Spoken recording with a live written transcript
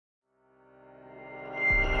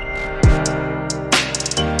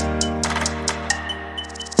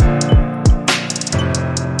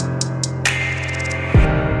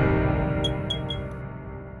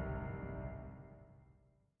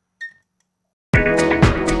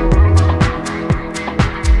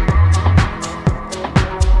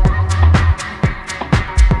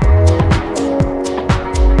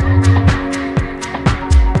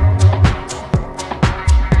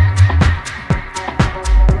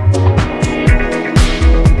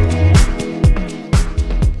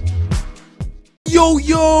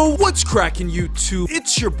Yo, what's cracking YouTube?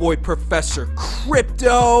 It's your boy Professor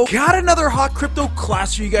Crypto. Got another hot crypto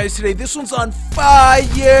class for you guys today. This one's on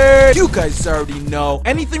fire. You guys already know,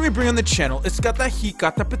 anything we bring on the channel, it's got that heat,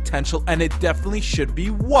 got that potential, and it definitely should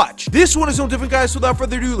be watched. This one is no different, guys. So without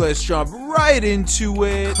further ado, let's jump right into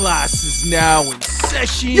it. Class is now in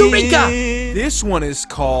session. Eureka! This one is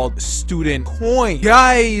called Student Coin.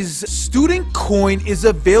 Guys, Student Coin is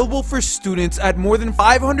available for students at more than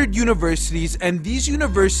 500 universities, and these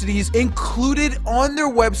universities included on their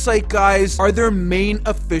website, guys, are their main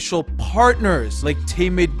official partners, like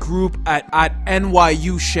Tamid Group at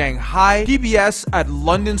NYU Shanghai, PBS at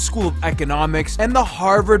London School of Economics, and the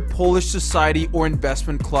Harvard Polish Society or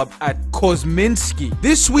Investment Club at Kosminski.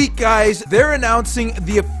 This week, guys, they're announcing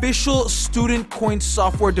the official Student Coin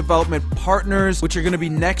software development partners, which are going to be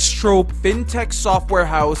Nextstrope, FinTech Software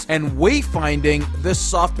House, and Wayfinding, the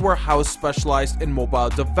software house specialized in mobile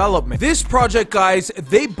development. This project, guys,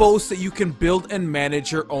 they boast that you can build and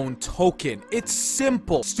manage your own token. It's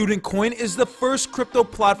simple. Student Coin is the first crypto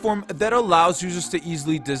platform that allows users to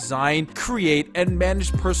easily design, create, and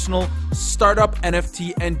manage personal startup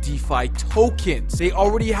NFT and DeFi tokens. They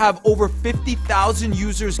already have over 50,000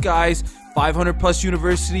 users, guys, 500 plus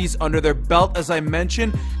universities under their belt, as I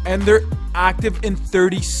mentioned, and they're active in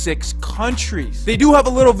 36 countries. They do have a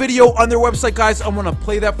little video on their website, guys. I'm gonna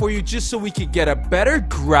play that for you just so we could get a better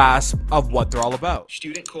grasp of what they're all about.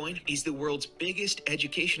 Student Coin is the world's biggest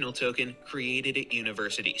educational token created at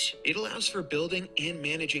universities. It allows for building and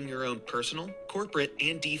managing your own personal, corporate,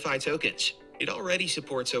 and DeFi tokens. It already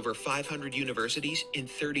supports over 500 universities in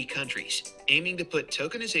 30 countries, aiming to put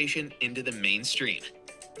tokenization into the mainstream.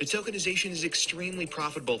 The tokenization is extremely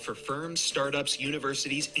profitable for firms, startups,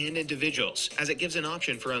 universities, and individuals, as it gives an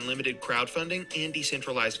option for unlimited crowdfunding and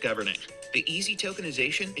decentralized governing. The easy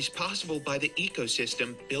tokenization is possible by the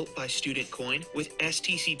ecosystem built by Student Coin, with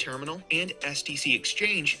STC Terminal and STC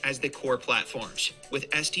Exchange as the core platforms. With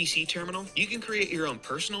STC Terminal, you can create your own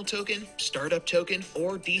personal token, startup token,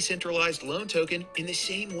 or decentralized loan token in the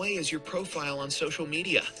same way as your profile on social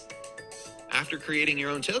media. After creating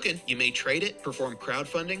your own token, you may trade it, perform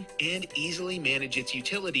crowdfunding, and easily manage its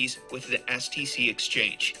utilities with the STC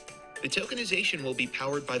Exchange. The tokenization will be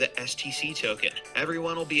powered by the STC token.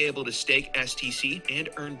 Everyone will be able to stake STC and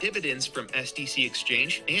earn dividends from STC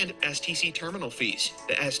Exchange and STC terminal fees.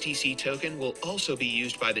 The STC token will also be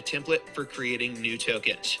used by the template for creating new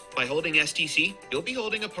tokens. By holding STC, you'll be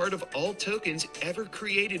holding a part of all tokens ever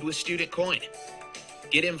created with Student Coin.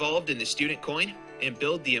 Get involved in the Student Coin and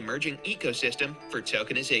build the emerging ecosystem for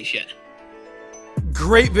tokenization.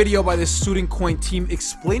 Great video by the Student Coin team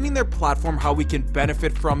explaining their platform, how we can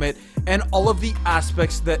benefit from it, and all of the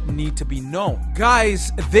aspects that need to be known.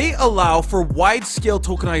 Guys, they allow for wide-scale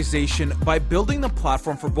tokenization by building the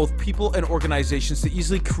platform for both people and organizations to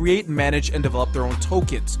easily create, manage, and develop their own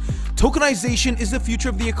tokens. Tokenization is the future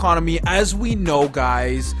of the economy, as we know,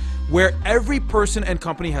 guys, where every person and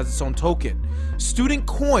company has its own token. Student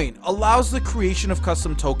Coin allows the creation of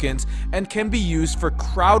custom tokens and can be used for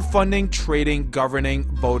crowdfunding, trading, governing,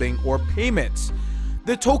 voting, or payments.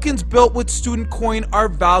 The tokens built with Student Coin are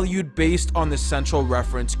valued based on the central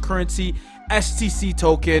reference currency, STC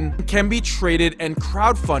token, can be traded and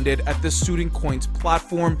crowdfunded at the Student Coin's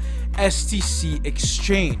platform, STC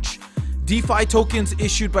Exchange. DeFi tokens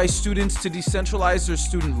issued by students to decentralize their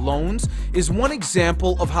student loans is one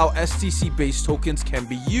example of how STC-based tokens can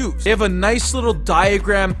be used. They have a nice little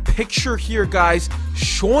diagram picture here, guys,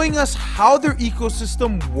 showing us how their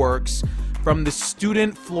ecosystem works, from the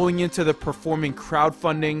student flowing into the performing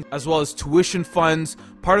crowdfunding, as well as tuition funds,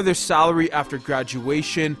 part of their salary after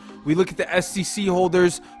graduation. We look at the STC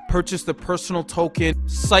holders, purchase the personal token,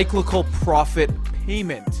 cyclical profit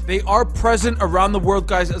payment. They are present around the world,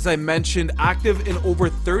 guys, as I mentioned, active in over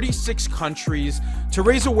 36 countries. To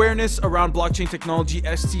raise awareness around blockchain technology,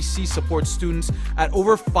 STC supports students at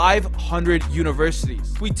over 500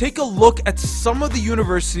 universities. We take a look at some of the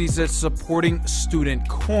universities that are supporting Student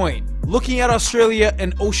Coin. Looking at Australia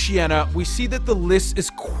and Oceania, we see that the list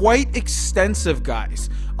is quite extensive, guys.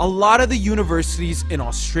 A lot of the universities in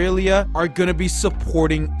Australia are going to be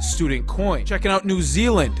supporting Student Coin. Checking out New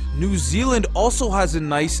Zealand. New Zealand also has a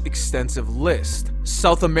nice extensive list.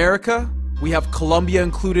 South America, we have Colombia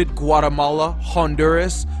included, Guatemala,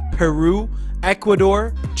 Honduras, Peru,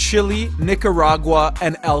 Ecuador, Chile, Nicaragua,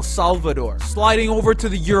 and El Salvador. Sliding over to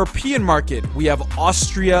the European market, we have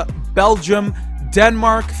Austria, Belgium,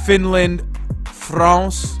 Denmark, Finland,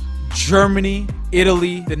 France, Germany,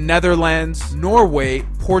 Italy, the Netherlands, Norway,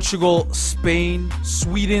 Portugal, Spain,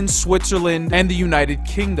 Sweden, Switzerland, and the United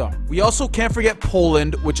Kingdom. We also can't forget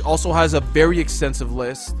Poland, which also has a very extensive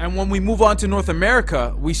list. And when we move on to North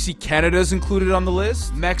America, we see Canada is included on the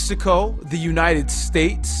list, Mexico, the United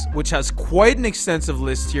States, which has quite an extensive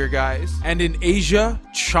list here, guys. And in Asia,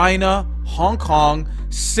 China, Hong Kong,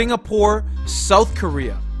 Singapore, South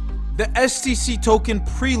Korea. The STC token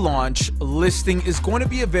pre-launch listing is going to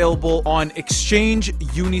be available on Exchange,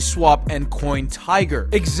 Uniswap, and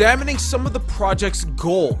CoinTiger. Examining some of the project's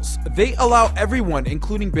goals, they allow everyone,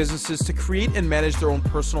 including businesses, to create and manage their own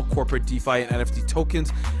personal corporate DeFi and NFT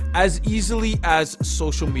tokens as easily as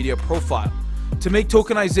social media profile. To make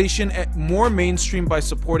tokenization more mainstream by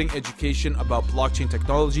supporting education about blockchain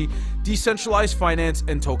technology, decentralized finance,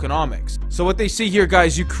 and tokenomics. So what they see here,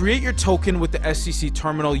 guys, you create your token with the STC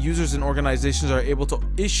terminal. Users and organizations are able to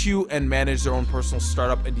issue and manage their own personal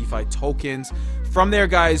startup and DeFi tokens. From there,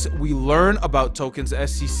 guys, we learn about tokens. The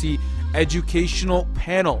STC educational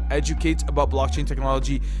panel educates about blockchain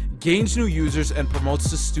technology, gains new users, and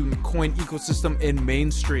promotes the student coin ecosystem in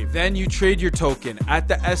mainstream. Then you trade your token. At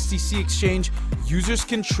the STC exchange, users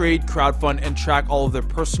can trade, crowdfund, and track all of their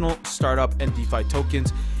personal, startup, and DeFi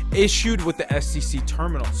tokens issued with the STC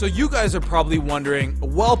terminal. So you guys are probably wondering,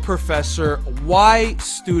 well, Professor, why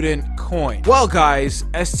student coin? Well, guys,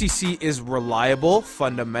 STC is reliable,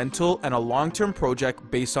 fundamental, and a long-term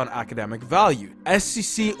project based on academic value.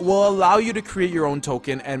 STC will allow you to create your own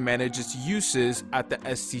token and manage its uses at the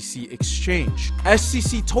STC exchange.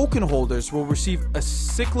 STC token holders will receive a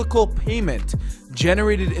cyclical payment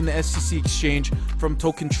generated in the STC exchange from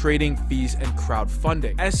token trading fees and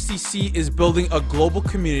crowdfunding. STC is building a global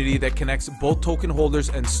community that connects both token holders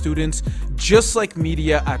and students, just like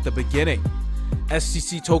media at the beginning.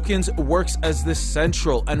 STC tokens works as the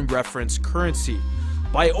central and reference currency.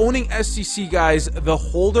 By owning STC, guys, the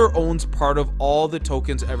holder owns part of all the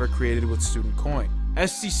tokens ever created with student coin.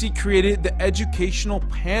 STC created the educational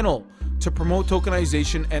panel to promote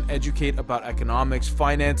tokenization and educate about economics,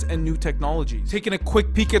 finance, and new technologies. Taking a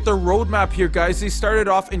quick peek at their roadmap here, guys, they started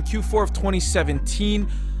off in Q4 of 2017.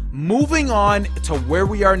 Moving on to where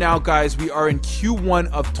we are now, guys, we are in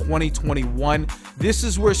Q1 of 2021. This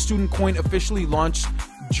is where Student Coin officially launched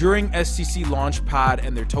during STC Launchpad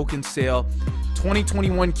and their token sale.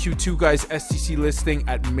 2021 Q2, guys, STC listing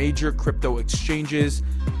at major crypto exchanges.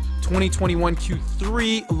 2021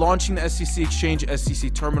 Q3, launching the STC exchange,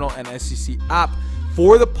 STC terminal, and STC app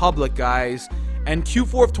for the public, guys. And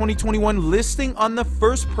Q4 of 2021, listing on the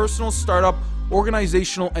first personal startup,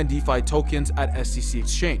 organizational, and DeFi tokens at STC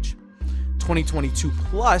exchange. 2022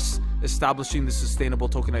 plus, establishing the sustainable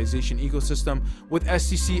tokenization ecosystem with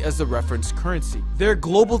STC as the reference currency. Their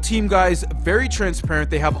global team, guys, very transparent.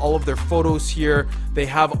 They have all of their photos here. They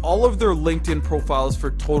have all of their LinkedIn profiles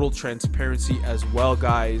for total transparency as well,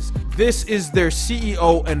 guys. This is their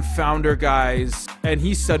CEO and founder, guys, and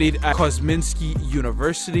he studied at Kosminski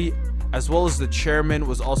University, as well as the chairman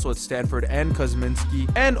was also at Stanford and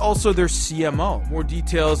Kosminski, and also their CMO. More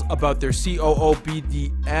details about their COO,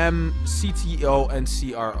 BDM, CTO, and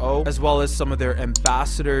CRO, as well as some of their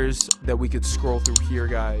ambassadors that we could scroll through here,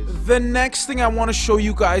 guys. The next thing I want to show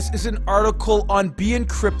you guys is an article on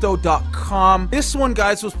beincrypto.com. This one,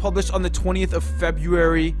 guys, was published on the 20th of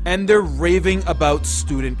February, and they're raving about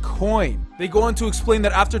student coin. They go on to explain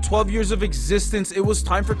that after 12 years of existence, it was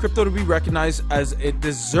time for crypto to be recognized as it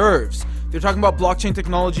deserves. They're talking about blockchain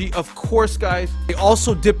technology, of course, guys. They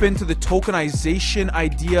also dip into the tokenization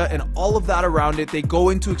idea and all of that around it. They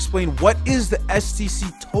go in to explain what is the STC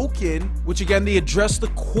token, which again, they address the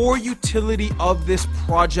core utility of this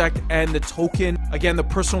project and the token. Again, the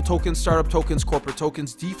personal tokens, startup tokens, corporate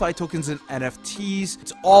tokens, DeFi tokens, and NFTs.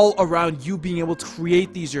 It's all around you being able to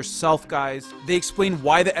create these yourself, guys. They explain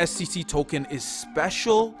why the STC token is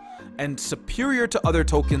special and superior to other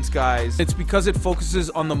tokens, guys. It's because it focuses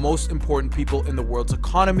on the most important people in the world's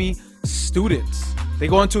economy, students. They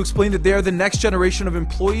go on to explain that they are the next generation of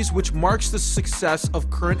employees, which marks the success of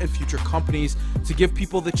current and future companies to give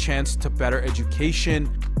people the chance to better education.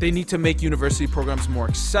 They need to make university programs more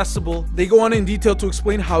accessible. They go on in detail to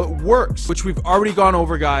explain how it works, which we've already gone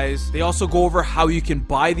over, guys. They also go over how you can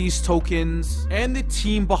buy these tokens and the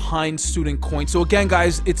team behind Student Coin. So again,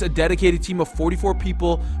 guys, it's a dedicated team of 44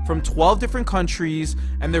 people from 12 different countries,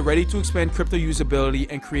 and they're ready to expand crypto usability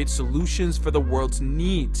and create solutions for the world's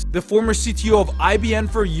needs. The former CTO of IBM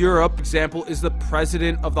for Europe. Example is the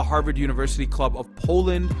president of the Harvard University Club of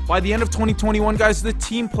Poland. By the end of 2021, guys, the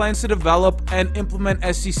team plans to develop and implement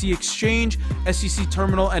SEC Exchange, SEC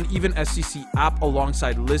Terminal, and even SEC app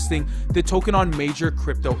alongside listing the token on major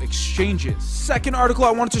crypto exchanges. Second article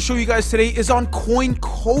I wanted to show you guys today is on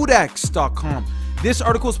coincodex.com. This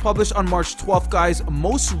article is published on March 12th, guys,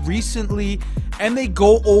 most recently, and they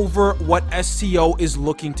go over what STO is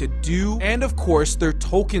looking to do and, of course, their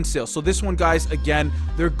token sales. So this one, guys, again,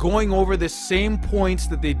 they're going over the same points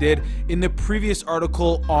that they did in the previous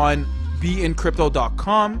article on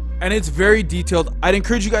beincrypto.com, and it's very detailed. I'd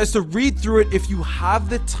encourage you guys to read through it if you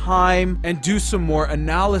have the time and do some more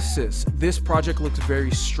analysis. This project looks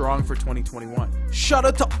very strong for 2021. Shout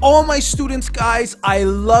out to all my students, guys. I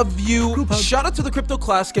love you. Shout out to the Crypto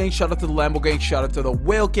Class Gang. Shout out to the Lambo Gang. Shout out to the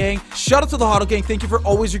Whale Gang. Shout out to the Hodl Gang. Thank you for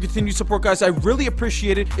always your continued support, guys. I really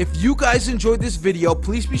appreciate it. If you guys enjoyed this video,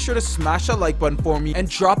 please be sure to smash that like button for me and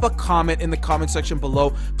drop a comment in the comment section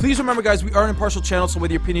below. Please remember, guys, we are an impartial channel, so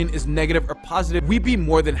whether your opinion is negative or positive, we'd be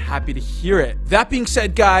more than happy to hear it. That being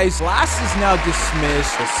said, guys, class is now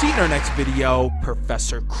dismissed. We'll see you in our next video.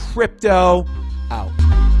 Professor Crypto out.